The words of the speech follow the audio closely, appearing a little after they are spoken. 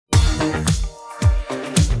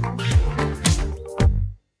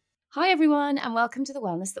Hi everyone, and welcome to the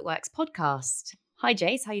Wellness That Works podcast. Hi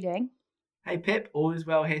Jace, how you doing? Hey Pip, all is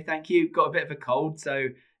well here, thank you. Got a bit of a cold, so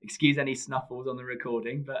excuse any snuffles on the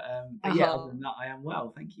recording, but yeah, other Oh, than that, I am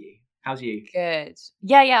well, thank you. How's you? good.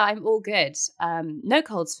 Yeah, I'm all good. No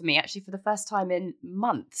colds for me, actually, for the first time in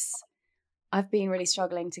months. I've been really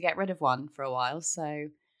struggling to get rid of one for a while, so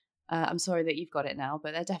I'm sorry that you've got it now,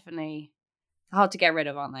 but they're definitely hard to get rid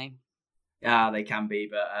of, aren't they? Yeah, they can be,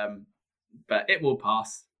 but it will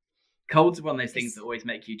pass. Colds are one of those things that It's, always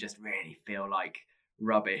make you just really feel like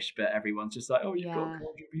rubbish, but everyone's just like, "Oh, you've got a yeah,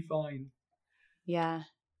 cold, you'll be fine." yeah.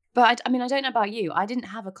 But I mean, I don't know about you. I didn't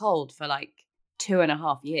have a cold for like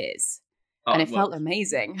 2.5 years, and Oh, it well, felt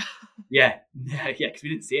amazing. yeah, yeah, because we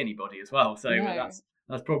didn't see anybody as well, so No.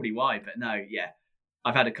 that's probably why. But no, yeah,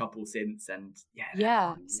 I've had a couple since, and yeah, they're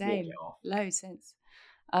Yeah, fine. You walk same. it off. Loads since.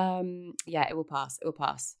 Yeah, it will pass. It will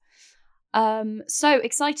pass. So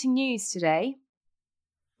exciting news today.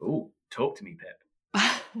 Oh, talk to me, Pip.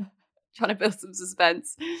 Trying to build some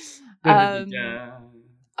suspense. Um, Da-da-da-da.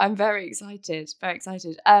 I'm very excited. Very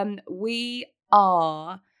excited. We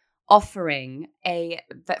are offering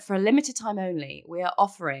for a limited time only. We are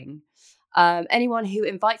offering anyone who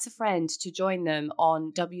invites a friend to join them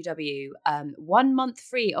on WW 1 month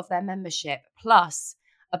free of their membership plus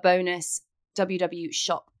a bonus WW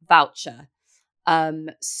shop voucher.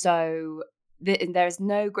 There is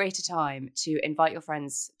no greater time to invite your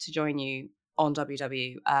friends to join you on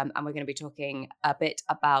WW, and we're going to be talking a bit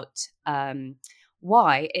about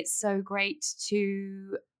why it's so great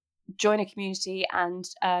to join a community and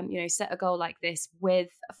set a goal like this with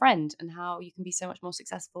a friend, and how you can be so much more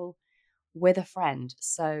successful with a friend.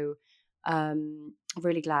 So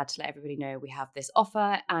really glad to let everybody know we have this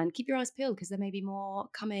offer, and keep your eyes peeled because there may be more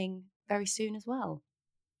coming very soon as well.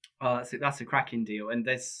 Oh, that's a cracking deal, and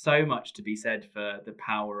there's so much to be said for the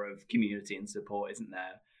power of community and support, isn't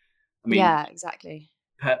there? I mean, Yeah, exactly.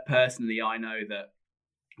 personally, I know that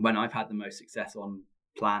when I've had the most success on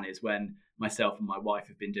plan is when myself and my wife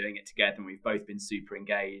have been doing it together, and we've both been super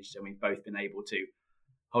engaged, and we've both been able to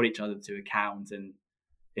hold each other to account. And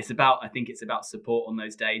I think it's about support on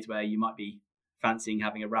those days where you might be fancying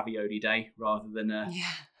having a ravioli day rather than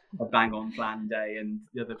Yeah. a bang on plan day, and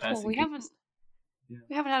the other Oh, person we can haven't just, yeah.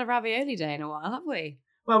 we haven't had a ravioli day in a while, have we?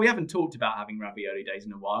 Well, we haven't talked about having ravioli days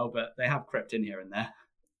in a while, but they have crept in here and there.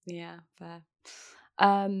 Yeah, fair.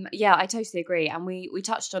 Yeah, I totally agree. And we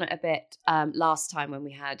touched on it a bit last time when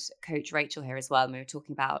we had Coach Rachel here as well, and we were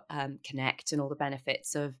talking about Connect and all the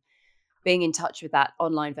benefits of being in touch with that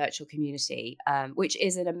online virtual community, which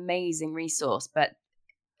is an amazing resource. But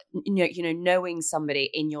knowing somebody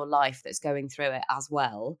in your life that's going through it as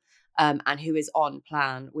well, and who is on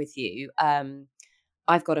plan with you.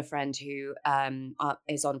 I've got a friend who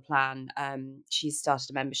is on plan. She started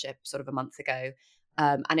a membership sort of a month ago.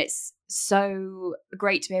 And it's so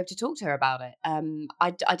great to be able to talk to her about it.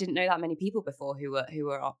 I didn't know that many people before who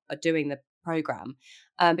are doing the program.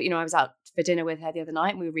 But I was out for dinner with her the other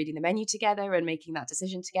night, and we were reading the menu together and making that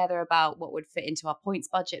decision together about what would fit into our points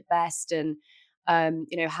budget best, and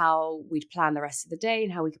how we'd plan the rest of the day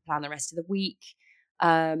and how we could plan the rest of the week.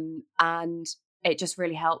 And it just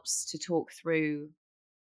really helps to talk through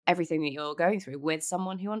everything that you're going through with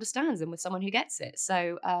someone who understands and with someone who gets it.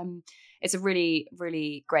 So it's a really,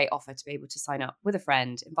 really great offer to be able to sign up with a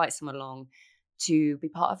friend, invite someone along to be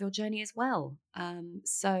part of your journey as well.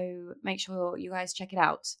 So make sure you guys check it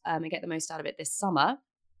out and get the most out of it this summer.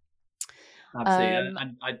 Absolutely, Um,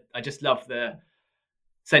 and I just love the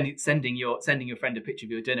sending your friend a picture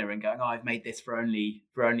of your dinner and going, "Oh, I've made this for only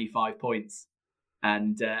 5 points,"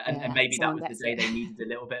 and yeah, maybe that someone was the gets day it. they needed a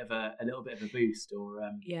little bit of a boost,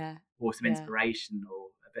 Yeah, or some yeah. inspiration or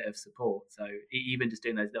a bit of support. So even just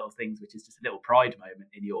doing those little things, which is just a little pride moment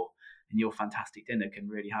in your fantastic dinner, can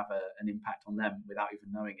really have an impact on them without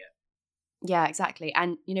even knowing it. Yeah, exactly.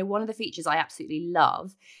 And one of the features I absolutely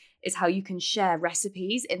love is how you can share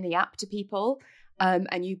recipes in the app to people.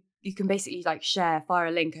 And you can basically like fire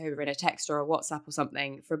a link over in a text or a WhatsApp or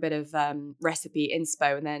something for a bit of recipe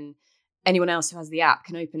inspo, and then anyone else who has the app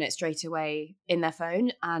can open it straight away in their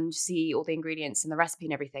phone and see all the ingredients and the recipe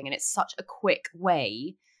and everything. And it's such a quick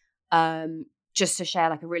way just to share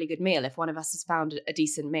like a really good meal. If one of us has found a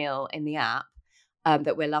decent meal in the app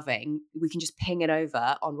that we're loving, we can just ping it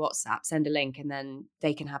over on WhatsApp, send a link, and then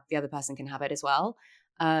the other person can have it as well.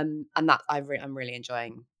 And that I'm really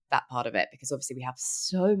enjoying that part of it, because obviously we have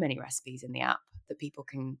so many recipes in the app that people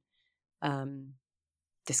can um,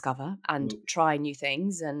 discover and Well, try new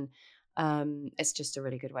things, and it's just a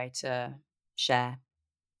really good way to share.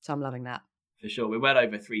 So I'm loving that. for sure, we're well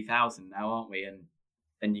over 3,000 now, aren't we? And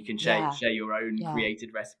and you can Yeah. share your own Yeah.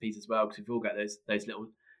 created recipes as well, because we've all got those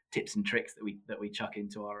little tips and tricks that we chuck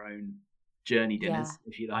into our own journey dinners, Yeah.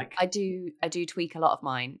 if you like. I do tweak a lot of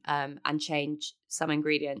mine, and change some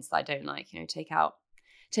ingredients that I don't like. You know, take out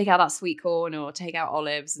that sweet corn or take out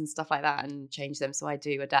olives and stuff like that, and change them. So I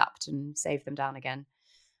do adapt and save them down again.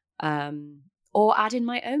 Or add in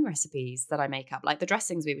my own recipes that I make up, like the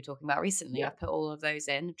dressings we were talking about recently. Yeah. I've put all of those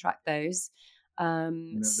in, track those.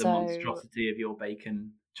 The So monstrosity of your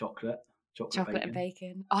bacon chocolate and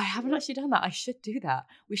bacon. Oh, I haven't actually done that. I should do that.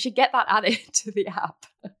 We should get that added to the app.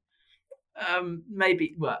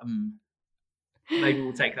 Maybe maybe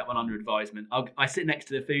we'll take that one under advisement. I sit next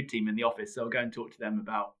to the food team in the office, so I'll go and talk to them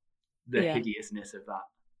about the hideousness of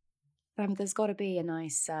that. There's got to be a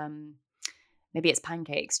nice, maybe it's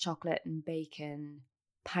pancakes, chocolate and bacon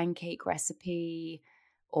pancake recipe.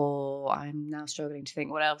 Or I'm now struggling to think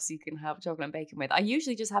what else you can have chocolate and bacon with. I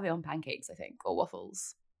usually just have it on pancakes, I think, or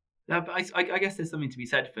waffles. No, but I guess there's something to be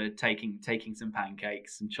said for taking some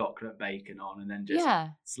pancakes, some chocolate bacon on, and then just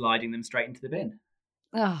sliding them straight into the bin.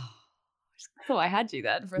 Oh, I thought I had you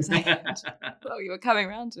then for a second. Oh, you were coming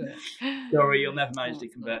around to it. Sorry, you'll never manage to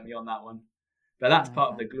convert me on that one. But that's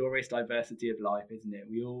part of the glorious diversity of life, isn't it?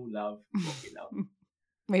 We all love what we love.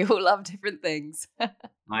 We all love different things.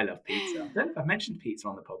 I love pizza. I don't know if I've mentioned pizza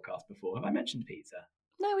on the podcast before. Have I mentioned pizza?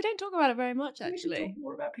 No, we don't talk about it very much, actually. We should talk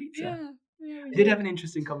more about pizza. Yeah, I did have an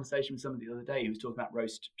interesting conversation with somebody the other day who was talking about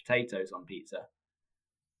roast potatoes on pizza.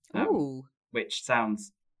 Ooh. Which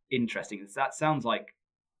sounds interesting. That sounds like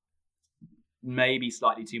maybe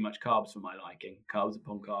slightly too much carbs for my liking. Carbs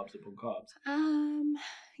upon carbs upon carbs.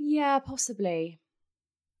 Yeah, possibly.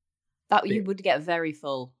 That you would get very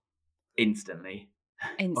full. Instantly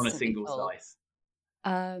on a single slice.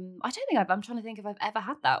 I don't think I'm trying to think if I've ever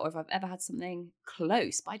had that or if I've ever had something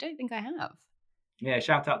close, but I don't think I have. Yeah,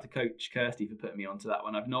 shout out to Coach Kirsty for putting me onto that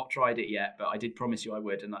one. I've not tried it yet, but I did promise you I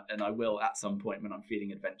would, and I will at some point when I'm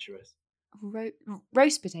feeling adventurous.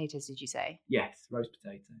 Roast potatoes, did you say? Yes, roast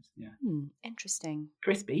potatoes. Yeah. Interesting.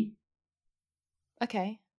 Crispy.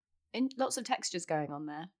 Okay. Lots of textures going on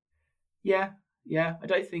there. Yeah. I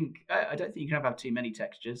don't think you can have too many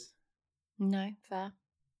textures. No, fair.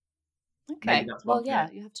 Okay. Well, yeah,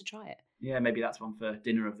 you have to try it. Yeah, maybe that's one for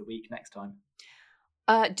dinner of the week next time.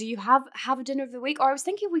 Do you have a dinner of the week? Or I was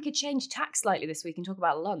thinking we could change tack slightly this week and talk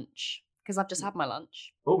about lunch, because I've just had my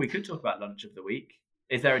lunch. Oh, we could talk about lunch of the week.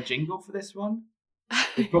 Is there a jingle for this one?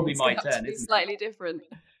 It's probably my turn, isn't slightly different.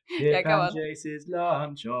 Here comes Jace's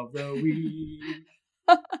lunch of the week.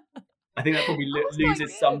 I think that probably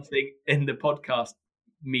loses something in the podcast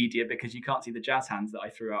media because you can't see the jazz hands that I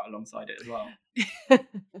threw out alongside it as well.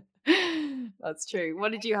 That's true.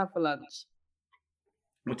 What did you have for lunch?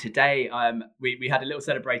 Well, today we had a little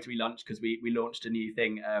celebratory lunch because we launched a new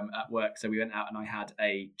thing at work. So we went out and I had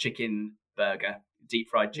a chicken burger, deep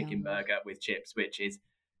fried chicken burger with chips, which is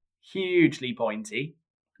hugely pointy.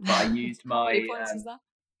 But I used my... How many points is that?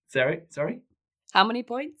 Sorry? How many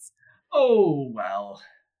points? Oh, well,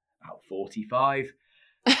 about 45.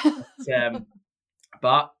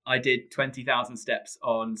 But I did 20,000 steps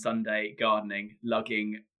on Sunday gardening,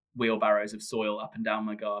 lugging wheelbarrows of soil up and down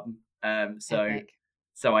my garden.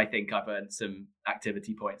 So I think I've earned some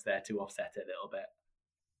activity points there to offset it a little bit.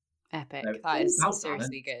 Epic. So, that is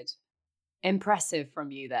seriously good. Impressive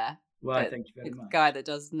from you there. Well, thank you very much. The guy that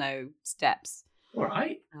does no steps. All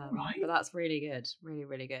right. But that's really good. Really,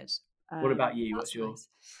 really good. What about you? What's your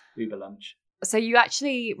Uber lunch? So you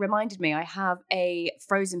actually reminded me, I have a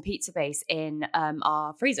frozen pizza base in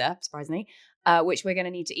our freezer, surprisingly, which we're going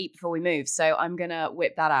to need to eat before we move. So I'm going to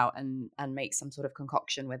whip that out and make some sort of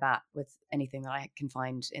concoction with that, with anything that I can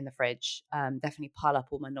find in the fridge. Definitely pile up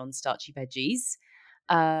all my non-starchy veggies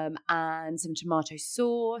and some tomato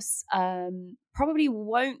sauce. Probably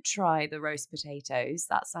won't try the roast potatoes.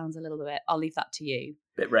 That sounds a little bit, I'll leave that to you.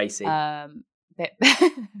 Bit racy.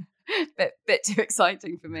 Bit too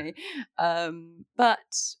exciting for me. But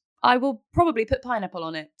I will probably put pineapple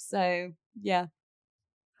on it. So yeah,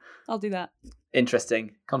 I'll do that.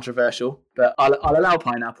 Interesting, controversial, but I'll allow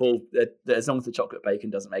pineapple. As long as the chocolate bacon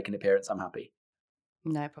doesn't make an appearance, I'm happy.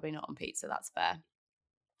 No, probably not on pizza. That's fair.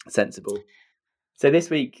 Sensible. So this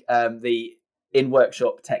week, the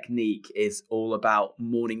in-workshop technique is all about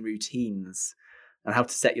morning routines and how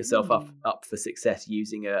to set yourself up for success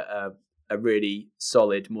using a really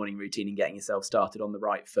solid morning routine and getting yourself started on the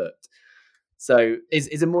right foot. So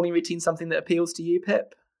is a morning routine something that appeals to you,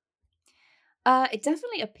 Pip? It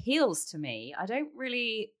definitely appeals to me. I don't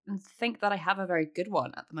really think that I have a very good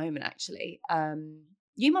one at the moment, actually.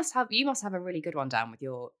 You must have a really good one down with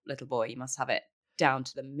your little boy. You must have it down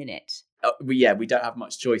to the minute. We don't have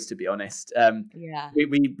much choice, to be honest. Yeah.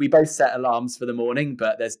 We both set alarms for the morning,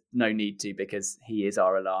 but there's no need to because he is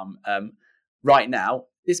our alarm. Right now,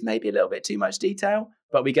 this may be a little bit too much detail,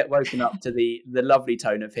 but we get woken up to the lovely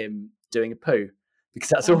tone of him doing a poo, because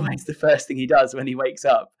that's Oh. always the first thing he does when he wakes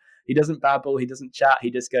up. He doesn't babble, he doesn't chat,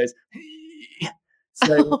 he just goes.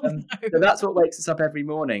 So, so that's what wakes us up every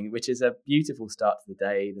morning, which is a beautiful start to the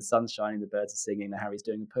day. The sun's shining, the birds are singing, and Harry's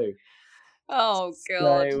doing a poo. Oh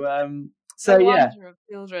God. So The yeah, wonder of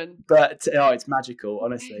children. but it's magical,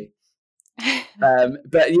 honestly.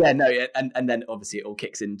 But yeah, no, and then obviously it all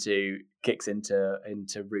kicks into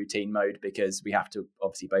routine mode, because we have to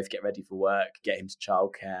obviously both get ready for work, get him to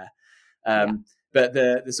childcare. But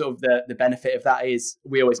the sort of the benefit of that is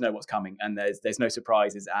we always know what's coming, and there's no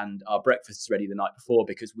surprises, and our breakfast is ready the night before,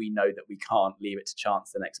 because we know that we can't leave it to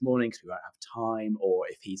chance the next morning because we won't have time, or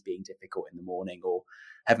if he's being difficult in the morning, or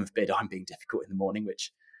heaven forbid I'm being difficult in the morning,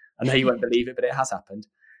 which I know you won't believe it, but it has happened.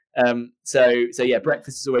 So yeah,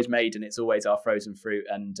 breakfast is always made, and it's always our frozen fruit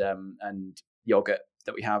and yogurt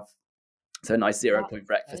that we have. So a nice 0 point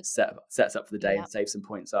breakfast sets up for the day and saves some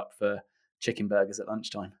points up for chicken burgers at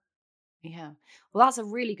lunchtime. Yeah. Well, that's a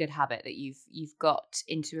really good habit that you've got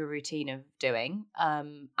into a routine of doing.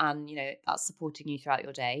 And that's supporting you throughout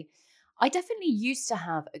your day. I definitely used to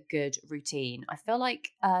have a good routine. I feel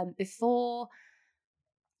like before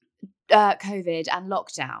COVID and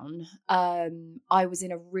lockdown, I was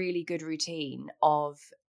in a really good routine of,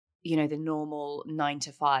 the normal 9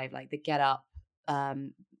 to 5, like the get up,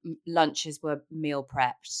 lunches were meal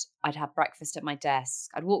prepped. I'd have breakfast at my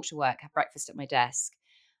desk. I'd walk to work, have breakfast at my desk.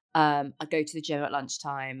 I'd go to the gym at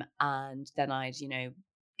lunchtime, and then I'd,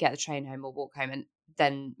 get the train home or walk home. And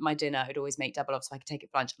then my dinner I'd always make double up so I could take it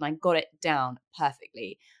for lunch. And I got it down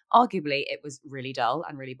perfectly. Arguably, it was really dull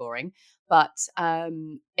and really boring, but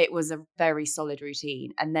it was a very solid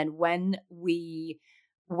routine. And then when we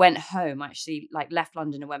went home, I actually left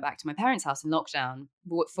London and went back to my parents' house in lockdown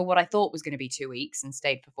for what I thought was going to be 2 weeks, and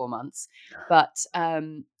stayed for 4 months. But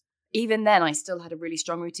even then, I still had a really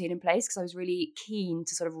strong routine in place, because I was really keen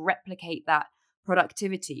to sort of replicate that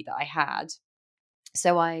productivity that I had.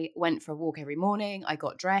 So I went for a walk every morning. I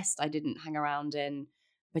got dressed. I didn't hang around in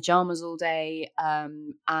pajamas all day.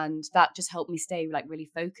 And that just helped me stay really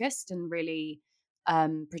focused and really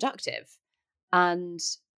productive. And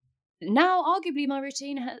now, arguably, my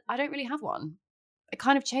routine, I don't really have one. It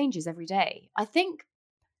kind of changes every day. I think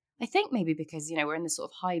maybe because, we're in this sort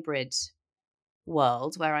of hybrid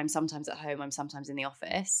world where I'm sometimes at home, I'm sometimes in the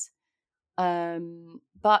office.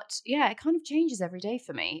 But yeah, it kind of changes every day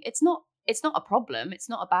for me. It's not a problem. It's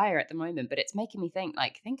not a barrier at the moment, but it's making me think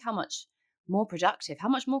how much more productive, how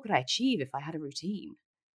much more could I achieve if I had a routine?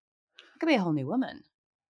 I could be a whole new woman.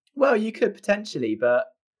 Well, you could potentially, but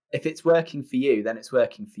if it's working for you, then it's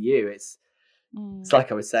working for you. It's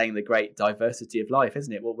like I was saying, the great diversity of life,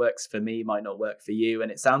 isn't it? What works for me might not work for you.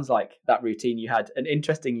 And it sounds like that routine you had, and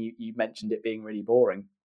interesting, you mentioned it being really boring.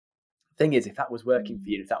 Thing is, if that was working for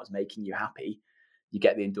you, if that was making you happy, you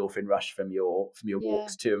get the endorphin rush from your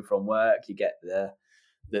walks to and from work. You get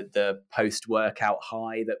the post workout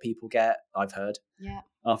high that people get, I've heard,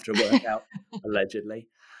 after a workout, allegedly.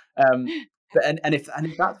 But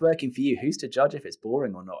if that's working for you, who's to judge if it's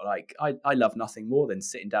boring or not? Like I love nothing more than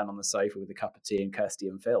sitting down on the sofa with a cup of tea and Kirsty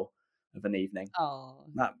and Phil of an evening. Oh,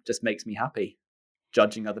 that just makes me happy.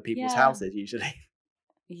 Judging other people's houses usually.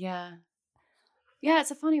 Yeah,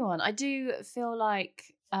 it's a funny one. I do feel like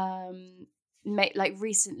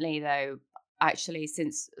recently though, actually,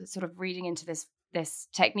 since sort of reading into this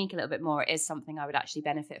technique a little bit more, it is something I would actually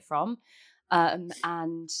benefit from.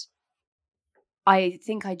 And I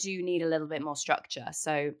think I do need a little bit more structure.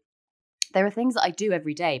 So there are things that I do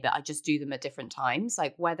every day, but I just do them at different times.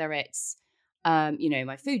 Like whether it's,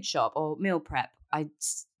 my food shop or meal prep, I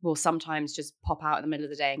will sometimes just pop out in the middle of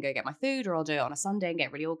the day and go get my food, or I'll do it on a Sunday and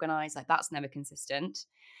get really organized. Like that's never consistent.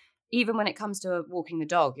 Even when it comes to walking the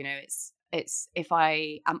dog, it's if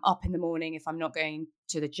I am up in the morning, if I'm not going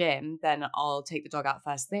to the gym, then I'll take the dog out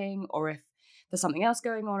first thing. Or if there's something else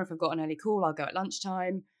going on, if I've got an early call, I'll go at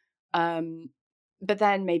lunchtime. But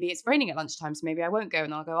then maybe it's raining at lunchtime, so maybe I won't go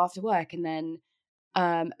and I'll go after work. And then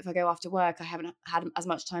if I go after work, I haven't had as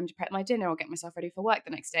much time to prep my dinner or get myself ready for work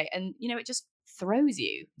the next day. And, it just throws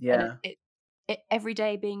you. Yeah. And it every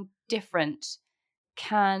day being different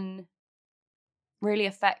can really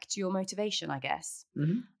affect your motivation, I guess.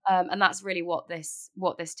 Mm-hmm. And that's really what this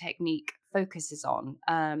technique focuses on.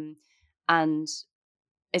 And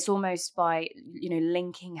it's almost by,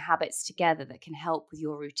 linking habits together that can help with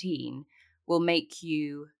your routine will make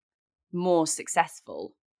you more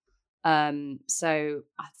successful. So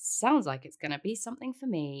it sounds like it's going to be something for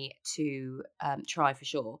me to try for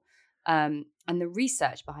sure. And the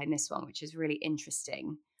research behind this one, which is really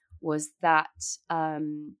interesting, was that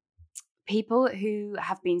people who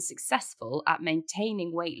have been successful at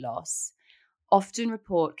maintaining weight loss often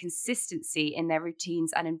report consistency in their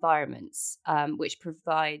routines and environments, which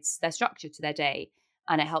provides their structure to their day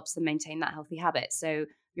and it helps them maintain that healthy habit. So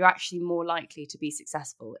you're actually more likely to be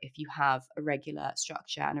successful if you have a regular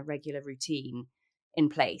structure and a regular routine in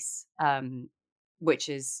place, which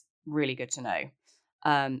is really good to know.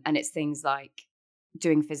 And it's things like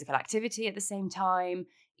doing physical activity at the same time,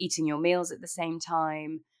 eating your meals at the same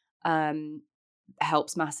time, um,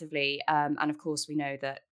 helps massively. And of course, we know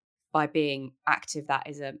that by being active, that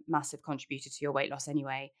is a massive contributor to your weight loss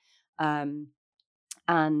anyway. Um,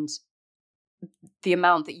 and the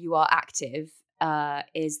amount that you are active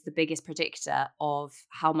is the biggest predictor of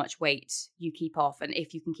how much weight you keep off, and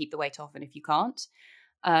if you can keep the weight off, and if you can't.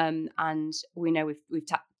 And we know we've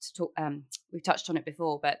touched on it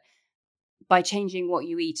before, but by changing what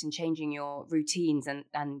you eat and changing your routines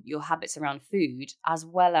and your habits around food, as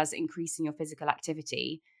well as increasing your physical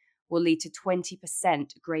activity, will lead to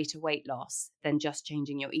 20% greater weight loss than just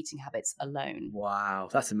changing your eating habits alone. Wow,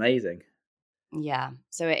 that's amazing. Yeah.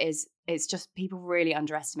 So it's just people really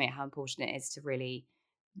underestimate how important it is to really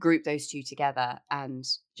group those two together and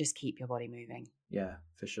just keep your body moving. Yeah,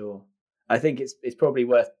 for sure. I think it's probably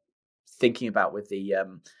worth thinking about with the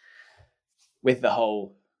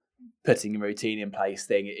whole putting a routine in place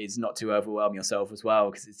thing is not to overwhelm yourself as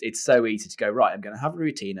well, because it's so easy to go, right, I'm going to have a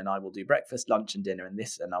routine and I will do breakfast, lunch and dinner and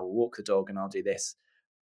this, and I will walk the dog and I'll do this.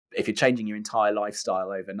 If you're changing your entire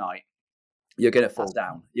lifestyle overnight, you're going to fall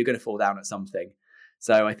down. You're going to fall down at something.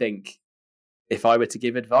 So I think if I were to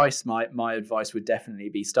give advice, my advice would definitely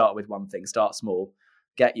be start with one thing, start small,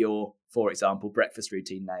 get your, for example, breakfast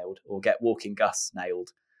routine nailed, or get walking Gus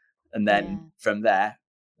nailed. And then from there,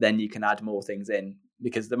 then you can add more things in,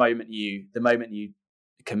 because the moment you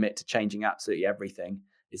commit to changing absolutely everything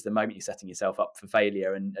is the moment you're setting yourself up for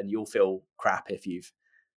failure, and you'll feel crap if you've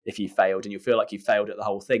failed, and you'll feel like you've failed at the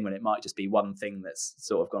whole thing when it might just be one thing that's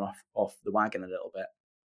sort of gone off the wagon a little bit.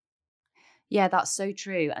 Yeah, that's so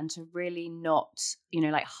true. And to really not,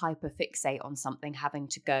 like hyper fixate on something having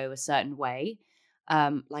to go a certain way.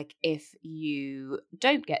 Like if you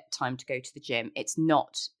don't get time to go to the gym, it's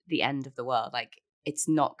not the end of the world. Like it's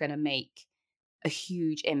not going to make a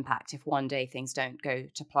huge impact if one day things don't go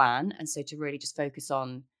to plan. And so to really just focus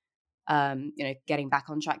on, getting back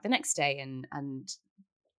on track the next day and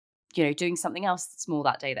doing something else small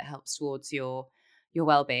that day that helps towards your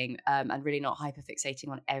well-being, and really not hyper fixating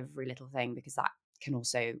on every little thing, because that can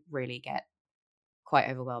also really get quite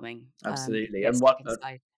overwhelming. Absolutely. Get stuck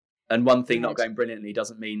inside And one thing your not head. going brilliantly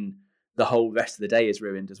doesn't mean the whole rest of the day is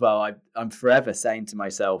ruined as well. I'm forever saying to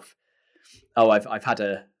myself, oh, I've had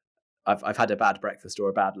a bad breakfast or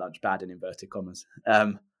a bad lunch, bad in inverted commas.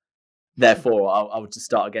 Therefore, I'll just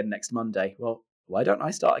start again next Monday. Well, why don't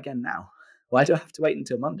I start again now? Why do I have to wait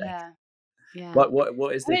until Monday? Yeah. What is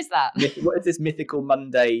What this? is that? What is this mythical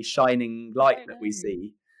Monday shining light that we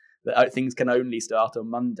see? That things can only start on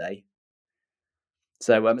Monday.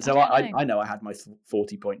 So I know I had my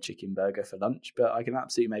 40-point chicken burger for lunch, but I can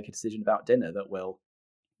absolutely make a decision about dinner that will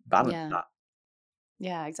balance that.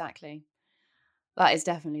 Yeah, exactly. That is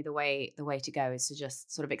definitely the way to go, is to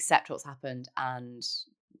just sort of accept what's happened and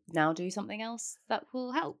now do something else that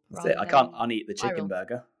will help. That's it. I can't uneat the chicken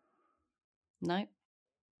burger. No,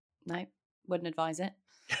 wouldn't advise it.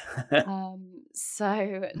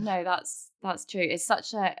 So no, that's true. It's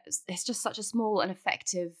just such a small and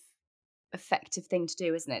effective thing to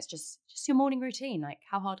do, isn't it? It's just your morning routine. Like,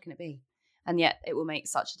 how hard can it be? And yet it will make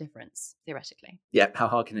such a difference, theoretically. Yeah, how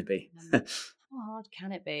hard can it be? How hard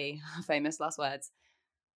can it be? Famous last words.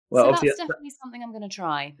 Well, so that's definitely something I'm going to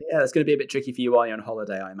try. Yeah, it's going to be a bit tricky for you while you're on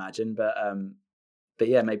holiday, I imagine. But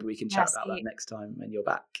yeah, maybe we can chat about that next time when you're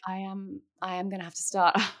back. I am going to have to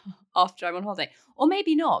start after I'm on holiday, or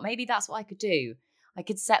maybe not. Maybe that's what I could do. I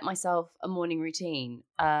could set myself a morning routine.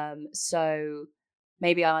 So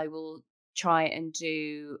maybe I will try and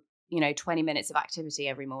do 20 minutes of activity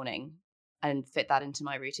every morning and fit that into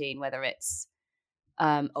my routine, whether it's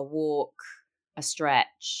a walk, a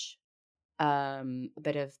stretch, a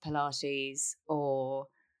bit of Pilates, or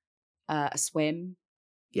a swim.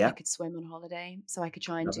 Yeah, I could swim on holiday, so I could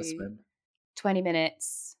try and do swim. 20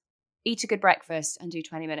 minutes, eat a good breakfast, and do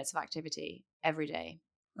 20 minutes of activity every day.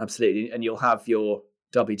 Absolutely. And you'll have your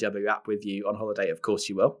WW app with you on holiday. Of course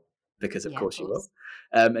you will, because of course you will.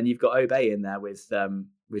 And you've got Obey in there with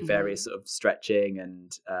various sort of stretching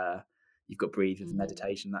and you've got breathe with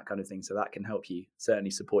meditation, that kind of thing. So that can help you, certainly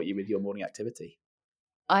support you with your morning activity.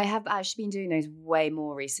 I have actually been doing those way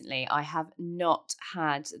more recently. I have not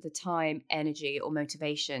had the time, energy, or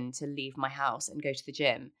motivation to leave my house and go to the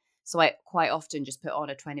gym. So I quite often just put on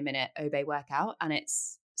a 20-minute Obey workout, and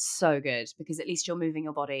it's so good because at least you're moving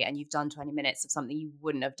your body and you've done 20 minutes of something you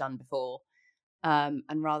wouldn't have done before. And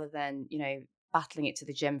rather than, battling it to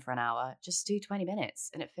the gym for an hour, just do 20 minutes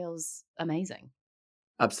and it feels amazing.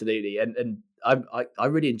 Absolutely, and I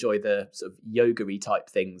really enjoy the sort of yoga-y type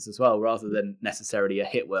things as well, rather than necessarily a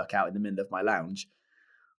HIIT workout in the middle of my lounge.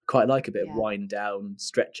 Quite like a bit of Yeah. wind down,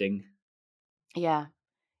 stretching. Yeah.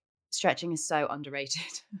 Stretching is so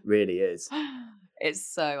underrated. Really is. It's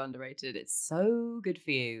so underrated. It's so good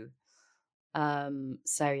for you.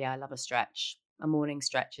 So yeah, I love a stretch. A morning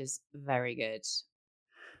stretch is very good.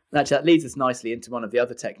 Actually, that leads us nicely into one of the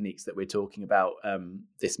other techniques that we're talking about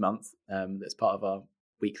this month. That's part of our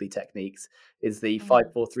weekly techniques is the Mm.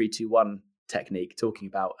 5-4-3-2-1 technique, talking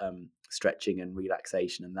about stretching and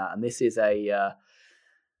relaxation and that. And this is a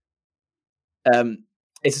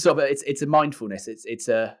it's a sort of it's a mindfulness. It's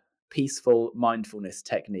a peaceful mindfulness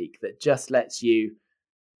technique that just lets you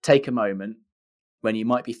take a moment when you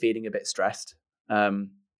might be feeling a bit stressed,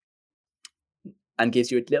 and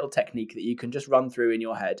gives you a little technique that you can just run through in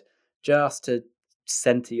your head just to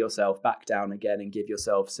center yourself back down again and give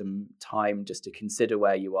yourself some time just to consider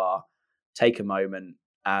where you are, take a moment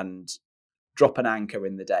and drop an anchor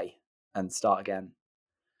in the day and start again.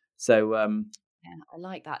 So Yeah, I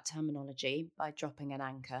like that terminology by dropping an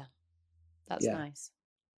anchor. That's yeah. nice.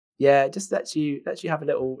 Yeah, it just lets you have a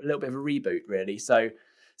little bit of a reboot, really. So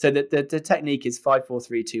the technique is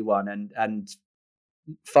 5-4-3-2-1, and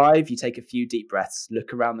 5, you take a few deep breaths,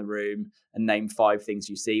 look around the room, and name 5 things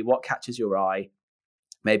you see. What catches your eye?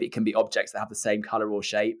 Maybe it can be objects that have the same color or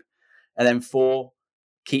shape. And then 4,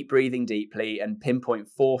 keep breathing deeply and pinpoint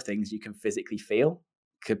 4 things you can physically feel.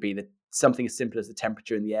 Could be something as simple as the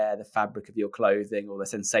temperature in the air, the fabric of your clothing, or the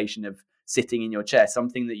sensation of sitting in your chair,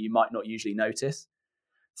 something that you might not usually notice.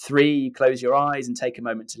 3, you close your eyes and take a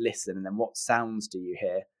moment to listen. And then what sounds do you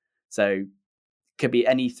hear? So could be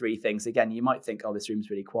any 3 things. Again, you might think, oh, this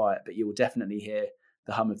room's really quiet, but you will definitely hear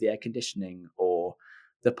the hum of the air conditioning or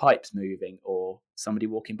the pipes moving or somebody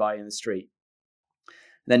walking by in the street.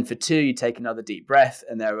 Then for 2, you take another deep breath,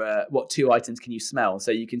 and there are what 2 items can you smell?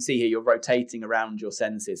 So you can see here you're rotating around your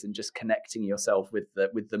senses and just connecting yourself with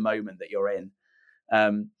the moment that you're in.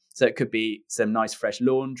 So it could be some nice fresh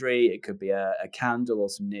laundry, it could be a candle or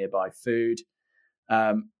some nearby food.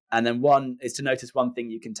 And then 1 is to notice 1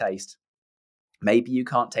 thing you can taste. Maybe you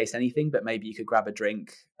can't taste anything, but maybe you could grab a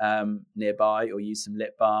drink nearby or use some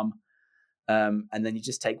lip balm. And then you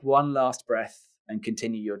just take 1 last breath and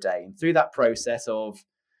continue your day. And through that process of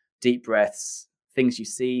deep breaths, things you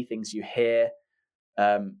see, things you hear,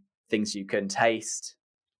 things you can taste,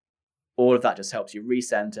 all of that just helps you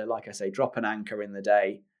recenter, like I say, drop an anchor in the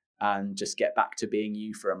day and just get back to being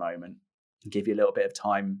you for a moment and give you a little bit of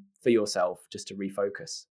time for yourself just to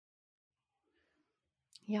refocus.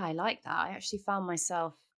 Yeah, I like that. I actually found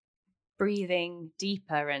myself breathing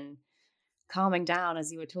deeper and calming down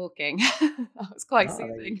as you were talking. That was quite Ah,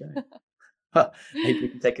 there you soothing. go. Maybe we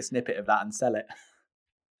can take a snippet of that and sell it.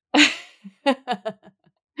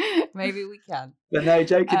 Maybe we can. But no,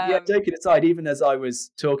 joking. Yeah, Um, joking aside. Even as I was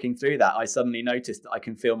talking through that, I suddenly noticed that I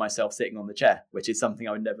can feel myself sitting on the chair, which is something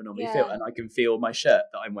I would never normally feel, yeah, and I can feel my shirt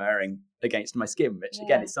that I'm wearing against my skin. Which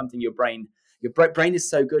again yeah, is something your brain is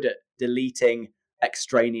so good at deleting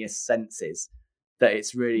extraneous senses that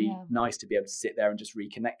it's really yeah, nice to be able to sit there and just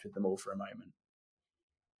reconnect with them all for a moment.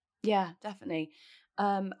 yeah, definitely.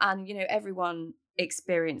 And everyone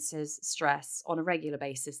experiences stress on a regular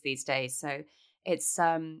basis these days. So it's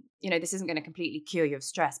this isn't going to completely cure you of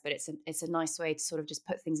stress, but it's a nice way to sort of just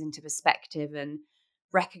put things into perspective and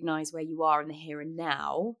recognize where you are in the here and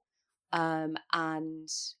now, and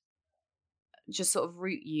just sort of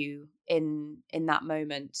root you in that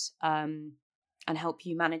moment, and help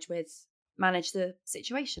you manage the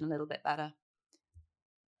situation a little bit better.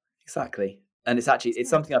 Exactly. And it's Nice.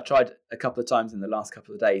 something I've tried a couple of times in the last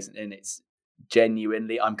couple of days, and it's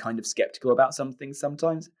genuinely, I'm kind of skeptical about some things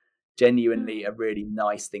sometimes. Genuinely a Mm, really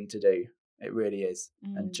nice thing to do. It really is.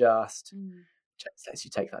 And mm, mm, just lets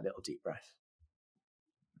you take that little deep breath.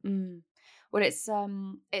 mm. Well, it's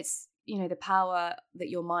the power that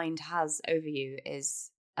your mind has over you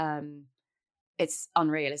is it's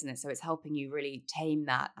unreal, isn't it? So it's helping you really tame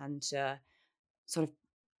that and sort of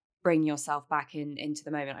bring yourself back into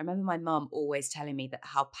the moment. I remember my mum always telling me that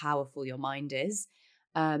how powerful your mind is,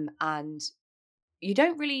 and you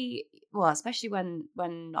don't really, well, especially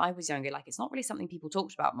when I was younger, like it's not really something people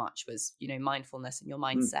talked about much, was, mindfulness and your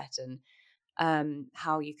mindset and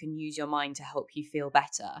how you can use your mind to help you feel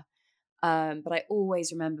better. But I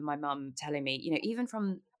always remember my mum telling me, even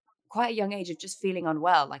from quite a young age of just feeling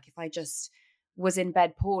unwell, like if I just was in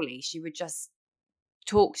bed poorly, she would just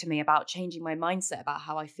talk to me about changing my mindset about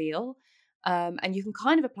how I feel. And you can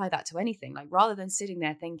kind of apply that to anything. Like rather than sitting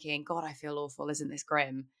there thinking, God, I feel awful, isn't this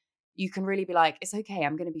grim? You can really be like, it's okay,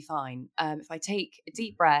 I'm going to be fine. If I take a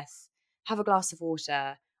deep breath, have a glass of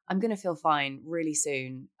water, I'm going to feel fine really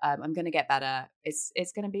soon. I'm going to get better. It's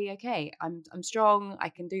going to be okay. I'm strong. I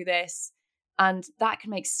can do this. And that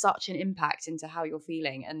can make such an impact into how you're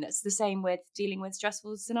feeling. And it's the same with dealing with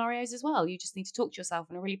stressful scenarios as well. You just need to talk to yourself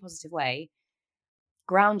in a really positive way,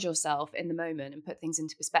 ground yourself in the moment and put things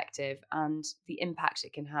into perspective. And the impact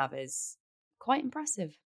it can have is quite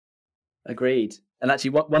impressive. Agreed. And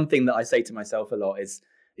actually, one thing that I say to myself a lot is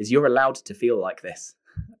you're allowed to feel like this.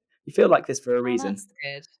 You feel like this for a reason. That's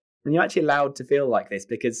good. And you're actually allowed to feel like this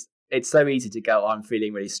because it's so easy to go, I'm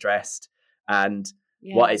feeling really stressed. And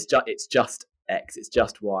it's just X, it's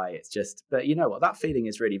just Y, it's just, but you know what? That feeling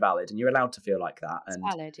is really valid and you're allowed to feel like that. It's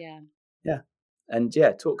valid, yeah. Yeah. And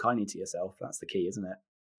talk kindly to yourself. That's the key, isn't it?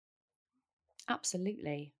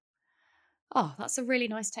 Absolutely. Oh, that's a really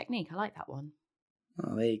nice technique. I like that one.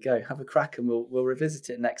 Oh, there you go. Have a crack and we'll revisit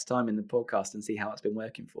it next time in the podcast and see how it's been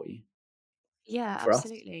working for you. Yeah,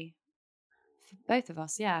 absolutely. For both of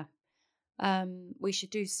us, yeah. We should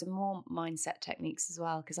do some more mindset techniques as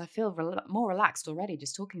well because I feel more relaxed already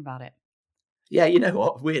just talking about it. Yeah, you know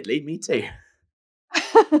what? Weirdly, me too.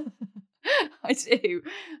 I do.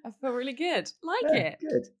 I feel really good. It.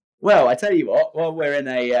 Good. Well, I tell you what. While we're in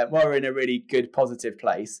a really good, positive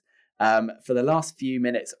place, for the last few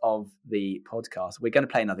minutes of the podcast, we're going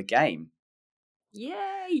to play another game.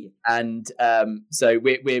 Yay! And so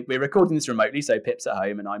we're recording this remotely. So Pip's at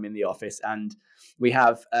home and I'm in the office, and we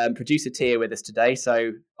have producer Tia with us today.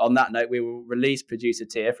 So on that note, we will release producer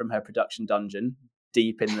Tia from her production dungeon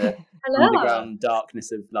deep in the underground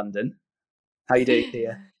darkness of London. How you doing,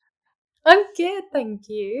 Tia? I'm good, thank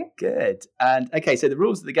you. Good. And okay, so the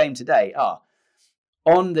rules of the game today are,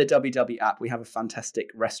 on the WW app, we have a fantastic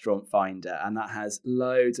restaurant finder, and that has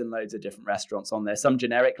loads and loads of different restaurants on there. Some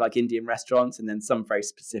generic, like Indian restaurants, and then some very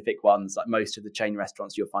specific ones, like most of the chain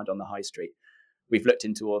restaurants you'll find on the high street. We've looked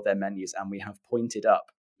into all of their menus, and we have pointed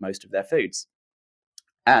up most of their foods.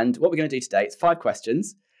 And what we're going to do today, it's 5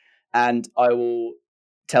 questions, and I will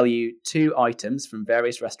tell you 2 items from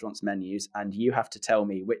various restaurants' menus, and you have to tell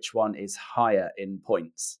me which one is higher in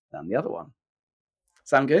points than the other one.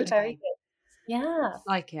 Sound good? Very good. Yeah.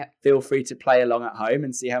 Like it. Feel free to play along at home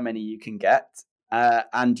and see how many you can get.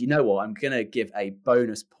 And you know what? I'm going to give a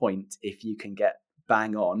bonus point if you can get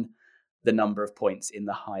bang on the number of points in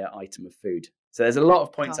the higher item of food. So there's a lot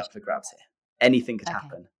of points up for grabs here. Anything could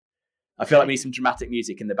happen. I feel like we need some dramatic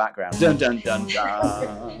music in the background. Dun, dun, dun,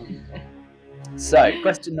 dun. So,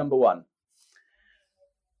 question number 1.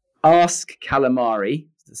 Ask calamari,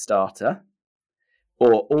 the starter,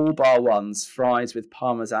 or All Bar One's fries with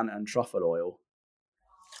parmesan and truffle oil?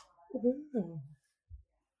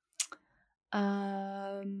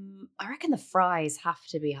 I reckon the fries have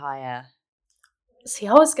to be higher. See,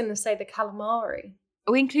 I was going to say the calamari.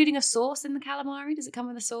 Are we including a sauce in the calamari? Does it come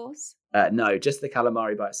with a sauce? No, just the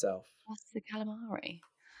calamari by itself. What's the calamari?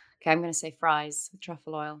 Okay, I'm going to say fries with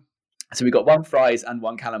truffle oil. So we've got 1 fries and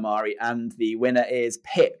 1 calamari, and the winner is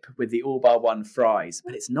Pip with the All Bar One fries,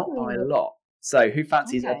 but it's not by a lot. So who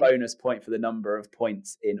fancies a bonus point for the number of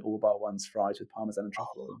points in All Bar One's fries with parmesan and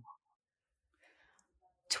truffle oil?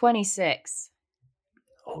 26.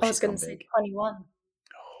 I was going to say 21.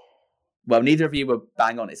 Well, neither of you were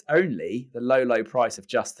bang on. It's only the low price of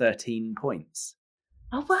just 13 points.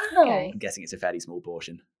 Oh, wow. Okay. I'm guessing it's a fairly small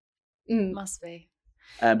portion. Must be.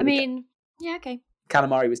 yeah, okay.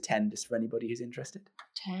 Calamari was 10, just for anybody who's interested.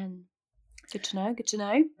 10. Good to know. Good to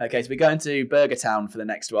know. Okay, so we're going to Burger Town for the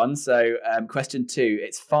next one. So question 2,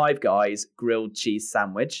 it's Five Guys grilled cheese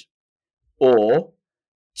sandwich or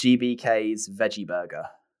GBK's veggie burger.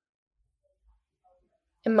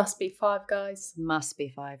 It must be Five Guys. Must be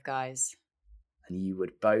Five Guys. And you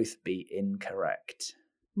would both be incorrect.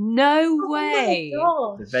 No way.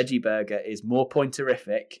 Oh the veggie burger is more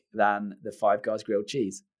pointerific than the Five Guys grilled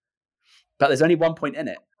cheese. But there's only 1 point in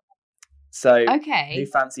it. So who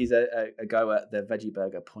fancies a go at the veggie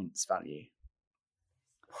burger points value?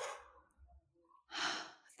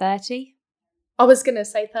 30. I was going to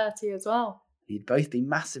say 30 as well. You'd both be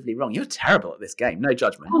massively wrong. You're terrible at this game. No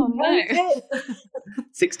judgment. Oh, no.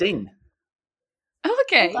 16.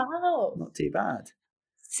 Okay. Wow. Not too bad.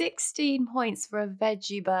 16 points for a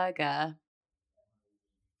veggie burger.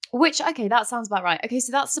 Which, okay, that sounds about right. Okay,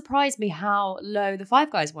 so that surprised me how low the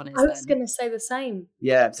Five Guys one is. I was then. going to say the same.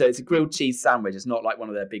 Yeah, so it's a grilled cheese sandwich. It's not like one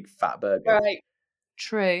of their big fat burgers. Right.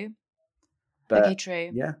 True. But okay,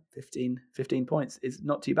 true. Yeah, 15 points is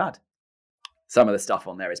not too bad. Some of the stuff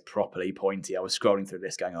on there is properly pointy. I was scrolling through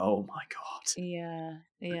this going, oh my God.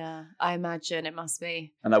 Yeah. I imagine it must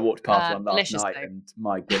be. And I walked past one last night though. and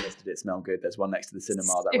my goodness, did it smell good. There's one next to the cinema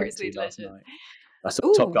that I went to last night. I saw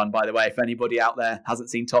Ooh. Top Gun, by the way. If anybody out there hasn't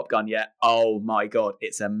seen Top Gun yet, oh my God,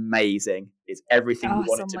 it's amazing. It's everything you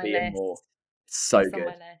want it to be and more. It's so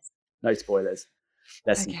good. No spoilers.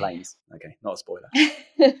 There's some planes. Okay, not a spoiler.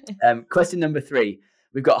 Question number 3.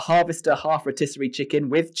 We've got Harvester half rotisserie chicken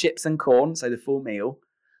with chips and corn, so the full meal,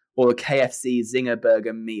 or the KFC Zinger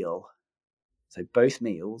Burger meal. So both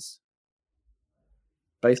meals.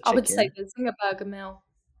 Both chicken. I would say the Zinger Burger meal.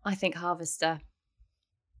 I think Harvester.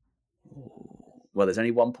 Well, there's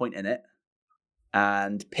only 1 point in it.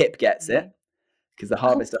 And Pip gets it because the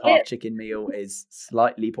Harvester half chicken meal is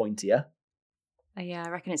slightly pointier. Yeah, I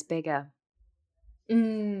reckon it's bigger.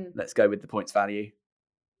 Let's go with the points value.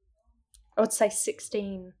 I would say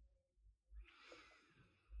 16.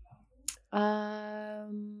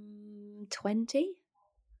 20?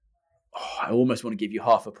 Oh, I almost want to give you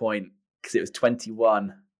half a point because it was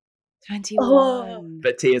 21. 21. Oh.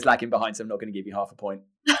 But Tia's lagging behind, so I'm not going to give you half a point.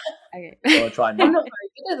 Okay. So I'll try and I'm not very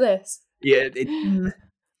good at this. Yeah,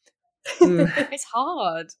 It's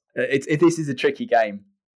hard. This is a tricky game.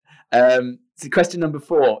 So question number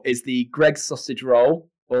 4 is the Greggs sausage roll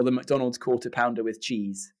or the McDonald's quarter pounder with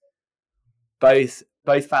cheese. Both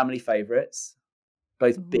family favourites,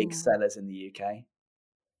 both big sellers in the UK.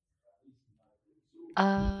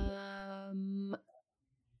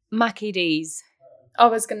 Mackie D's. I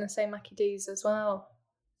was going to say Mackie D's as well.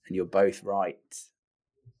 And you're both right.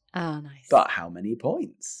 Oh, nice. But how many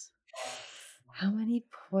points? How many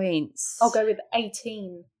points? I'll go with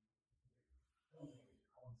 18.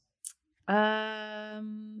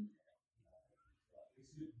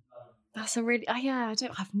 That's a really... I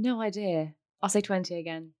have no idea. I'll say 20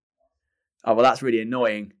 again. Oh, well, that's really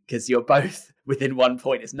annoying because you're both within 1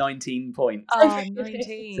 point. It's 19 points. Oh,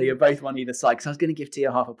 19. So you're both on either side. Because I was going to give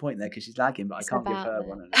Tia half a point there because she's lagging, but I can't give her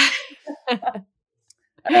one.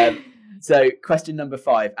 So question number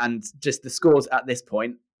 5. And just the scores at this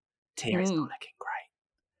point. Tia is not looking great.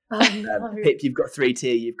 Oh, no. Pip, you've got 3.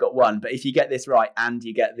 Tia, you've got 1. But if you get this right and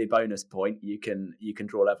you get the bonus point, you can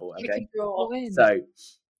draw level. Okay. So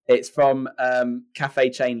it's from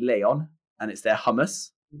cafe chain Leon, and it's their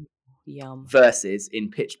hummus. Yum. Versus in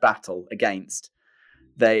pitched battle against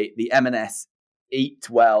the M&S Eat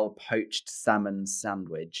Well poached salmon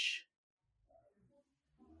sandwich.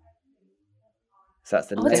 So that's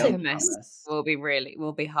the Leon hummus. Will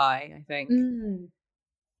be high, I think.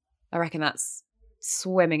 I reckon that's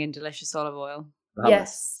swimming in delicious olive oil.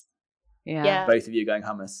 Yes. Yeah. Both of you going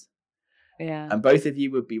hummus. Yeah. And both of you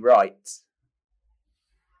would be right.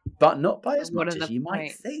 But not by as much as you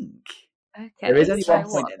might think. Okay. There is only 1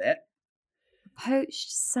 point in it. Poached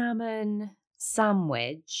salmon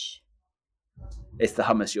sandwich. It's the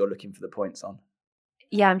hummus you're looking for the points on.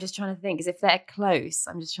 Yeah, I'm just trying to think. Because if they're close,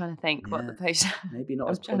 I'm just trying to think what the poached... Maybe not.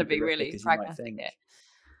 I'm trying to be really pragmatic here.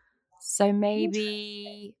 So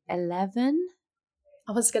maybe 11?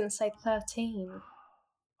 I was going to say 13. Oh,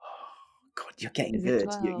 God, you're getting good.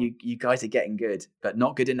 You guys are getting good, but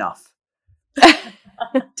not good enough.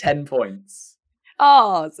 10 points.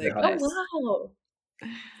 Oh, so close. Oh, wow.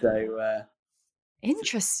 So...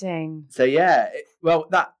 Interesting. So yeah, well,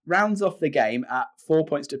 that rounds off the game at 4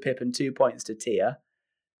 points to Pip and 2 points to Tia.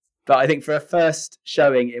 But I think for a first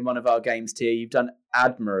showing in one of our games, Tia, you've done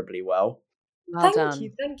admirably well. Thank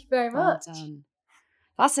you very much. Well done.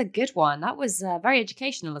 That's a good one. That was very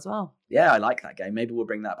educational as well. Yeah, I like that game. Maybe we'll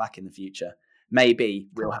bring that back in the future. Maybe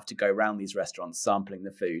we'll have to go around these restaurants sampling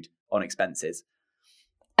the food on expenses.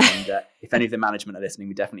 And if any of the management are listening,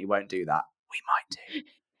 we definitely won't do that. We might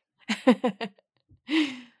do.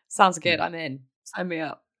 Sounds good. I'm in. Sign me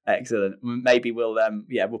up. Excellent. Maybe we'll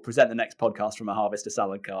present the next podcast from a Harvester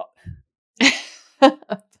salad cart.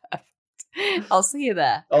 I'll see you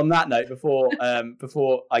there. On that note, before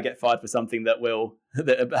I get fired for something that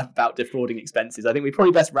about defrauding expenses, I think we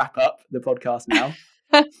probably best wrap up the podcast now.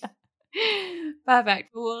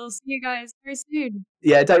 Perfect. We'll see you guys very soon.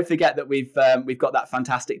 Yeah, don't forget that we've got that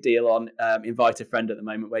fantastic deal on Invite a Friend at the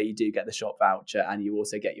moment, where you do get the shop voucher and you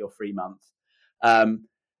also get your free month.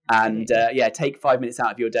 Take 5 minutes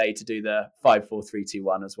out of your day to do the 5, 4, 3, 2,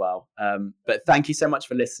 1 as well. But thank you so much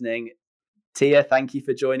for listening. Tia, thank you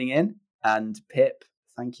for joining in. And Pip,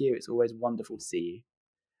 thank you. It's always wonderful to see you.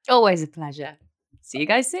 Always a pleasure. See you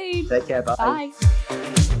guys soon. Take care. Bye.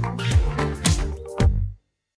 Bye.